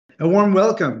A warm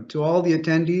welcome to all the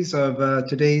attendees of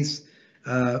today's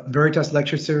VERITAS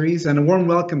lecture series, and a warm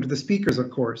welcome to the speakers, of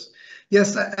course.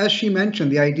 Yes, as she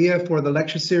mentioned, the idea for the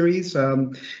lecture series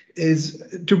is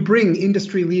to bring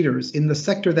industry leaders in the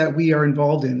sector that we are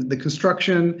involved in, the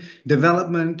construction,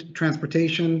 development,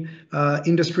 transportation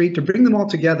industry, to bring them all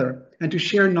together and to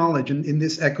share knowledge in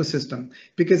this ecosystem,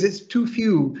 because it's too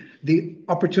few the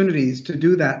opportunities to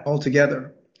do that all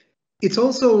together. It's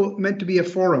also meant to be a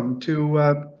forum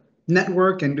to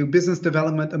network and do business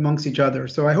development amongst each other.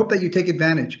 So I hope that you take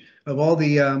advantage of all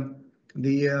the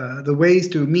ways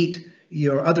to meet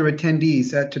your other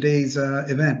attendees at today's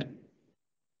event.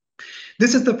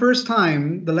 This is the first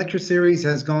time the lecture series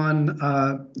has gone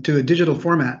to a digital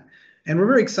format, and we're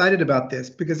very excited about this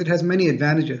because it has many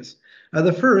advantages.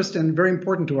 The first, and very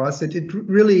important to us, it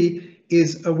really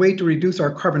is a way to reduce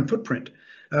our carbon footprint.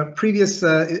 Previous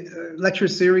lecture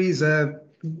series,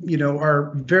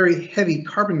 are very heavy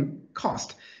carbon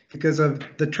cost because of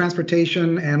the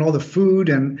transportation and all the food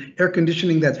and air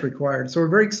conditioning that's required. So we're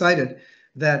very excited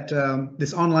that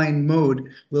this online mode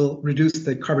will reduce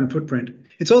the carbon footprint.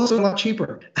 It's also a lot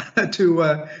cheaper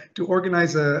to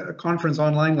organize a conference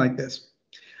online like this.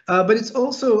 But it's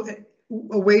also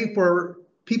a way for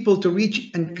people to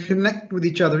reach and connect with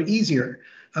each other easier.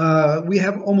 We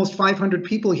have almost 500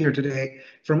 people here today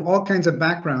from all kinds of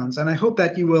backgrounds, and I hope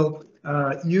that you will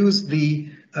use the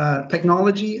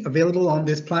technology available on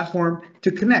this platform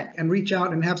to connect and reach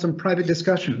out and have some private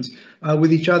discussions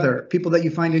with each other, people that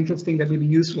you find interesting that may be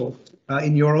useful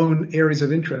in your own areas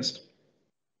of interest.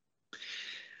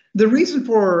 The reason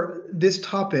for this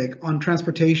topic on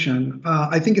transportation,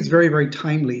 I think it's very, very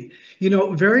timely.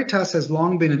 Veritas has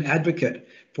long been an advocate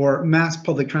for mass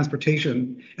public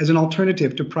transportation as an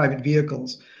alternative to private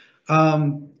vehicles.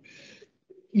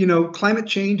 Climate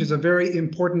change is a very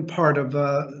important part of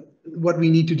what we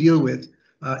need to deal with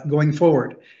going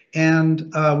forward.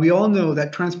 And we all know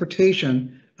that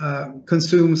transportation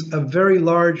consumes a very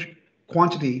large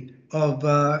quantity of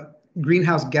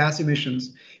greenhouse gas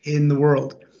emissions in the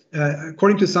world.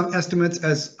 According to some estimates,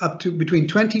 as up to between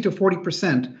 20 to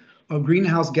 40% of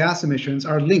greenhouse gas emissions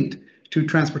are linked to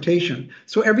transportation.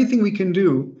 So everything we can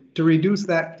do to reduce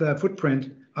that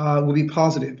footprint will be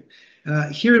positive.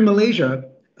 Here in Malaysia,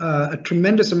 a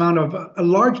tremendous amount of a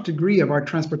large degree of our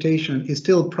transportation is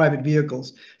still private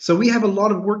vehicles. So we have a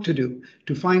lot of work to do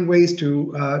to find ways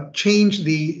to change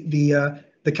the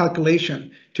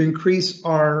calculation to increase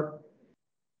our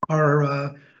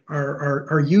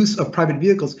use of private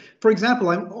vehicles. For example,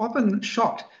 I'm often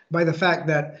shocked by the fact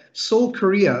that Seoul,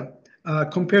 Korea,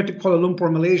 compared to Kuala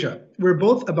Lumpur, Malaysia, we're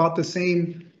both about the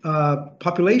same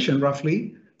population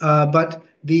roughly, but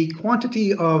the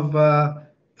quantity of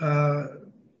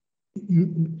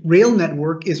rail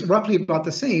network is roughly about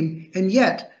the same, and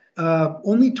yet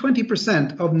only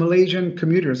 20% of Malaysian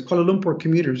commuters, Kuala Lumpur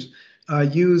commuters,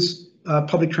 use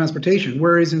public transportation,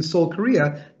 whereas in Seoul,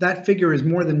 Korea, that figure is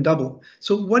more than double.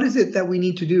 So what is it that we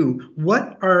need to do?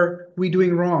 What are we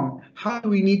doing wrong? How do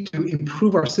we need to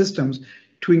improve our systems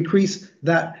to increase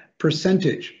that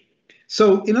percentage?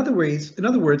 So in other words,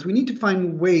 we need to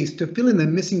find ways to fill in the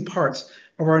missing parts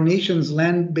of our nation's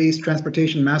land-based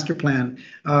transportation master plan,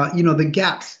 the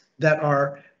gaps that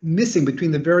are missing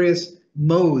between the various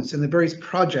modes and the various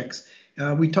projects.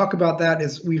 We talk about that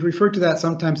as, we refer to that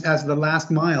sometimes as the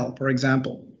last mile, for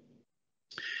example.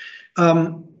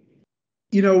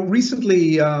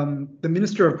 Recently, the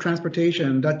Minister of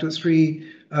Transportation, Dr.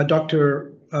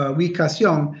 Wee Ka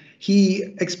Siong,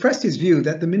 he expressed his view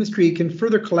that the ministry can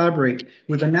further collaborate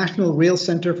with the National Rail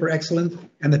Center for Excellence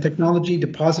and the Technology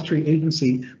Depository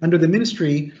Agency under the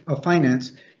Ministry of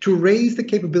Finance to raise the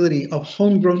capability of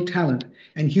homegrown talent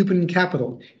and human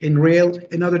capital in rail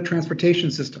and other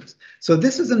transportation systems. So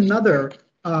this is another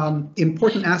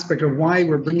important aspect of why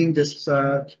we're bringing this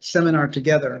seminar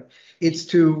together. It's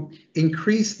to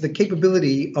increase the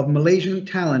capability of Malaysian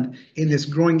talent in this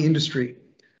growing industry.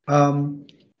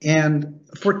 And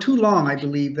for too long, I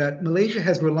believe that Malaysia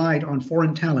has relied on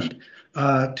foreign talent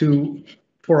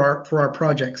for our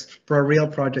projects, for our rail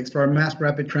projects, for our mass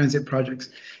rapid transit projects.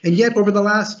 And yet over the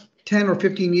last 10 or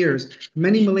 15 years,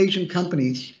 many Malaysian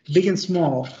companies, big and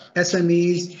small,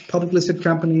 SMEs, public listed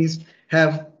companies,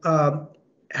 have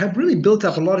really built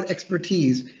up a lot of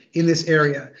expertise in this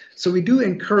area. So we do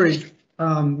encourage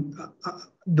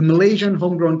the Malaysian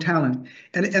homegrown talent.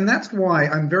 And that's why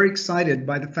I'm very excited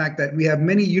by the fact that we have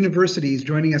many universities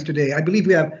joining us today. I believe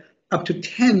we have up to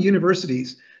 10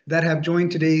 universities that have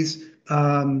joined today's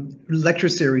lecture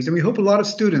series. And we hope a lot of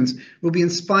students will be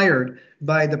inspired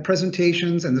by the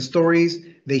presentations and the stories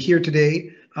they hear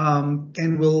today,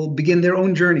 and will begin their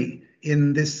own journey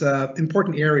in this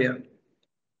important area.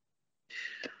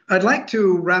 I'd like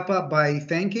to wrap up by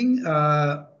thanking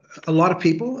a lot of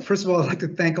people. First of all, I'd like to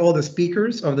thank all the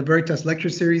speakers of the VERITAS lecture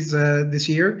series this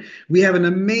year. We have a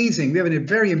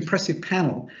very impressive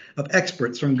panel of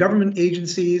experts from government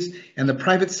agencies and the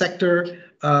private sector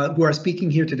who are speaking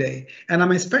here today. And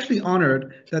I'm especially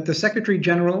honored that the Secretary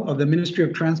General of the Ministry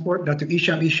of Transport, Dr.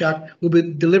 Isham Ishak, will be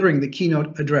delivering the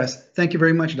keynote address. Thank you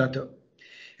very much, Dr.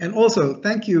 And also,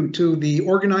 thank you to the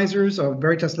organizers of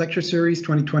VERITAS Lecture Series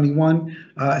 2021,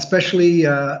 especially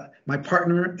my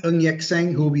partner, Eun-Yek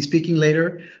Seng, who will be speaking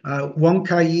later, Wong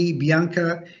Kai,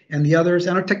 Bianca, and the others,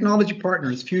 and our technology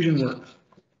partners, FusionWorks.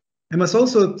 I must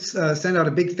also send out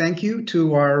a big thank you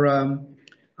to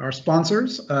our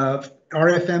sponsors,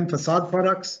 RFM Facade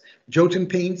Products, Jotun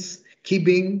Paints,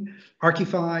 Kibing,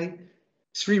 Archify,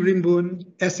 Sri Rimbun,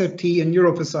 SFT, and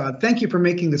Eurofacade. Thank you for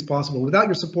making this possible. Without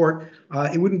your support,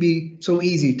 it wouldn't be so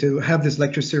easy to have this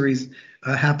lecture series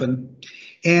happen.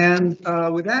 And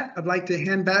with that, I'd like to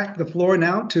hand back the floor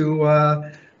now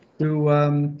to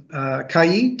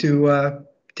Kai to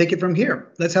take it from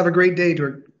here. Let's have a great day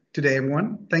today,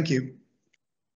 everyone. Thank you.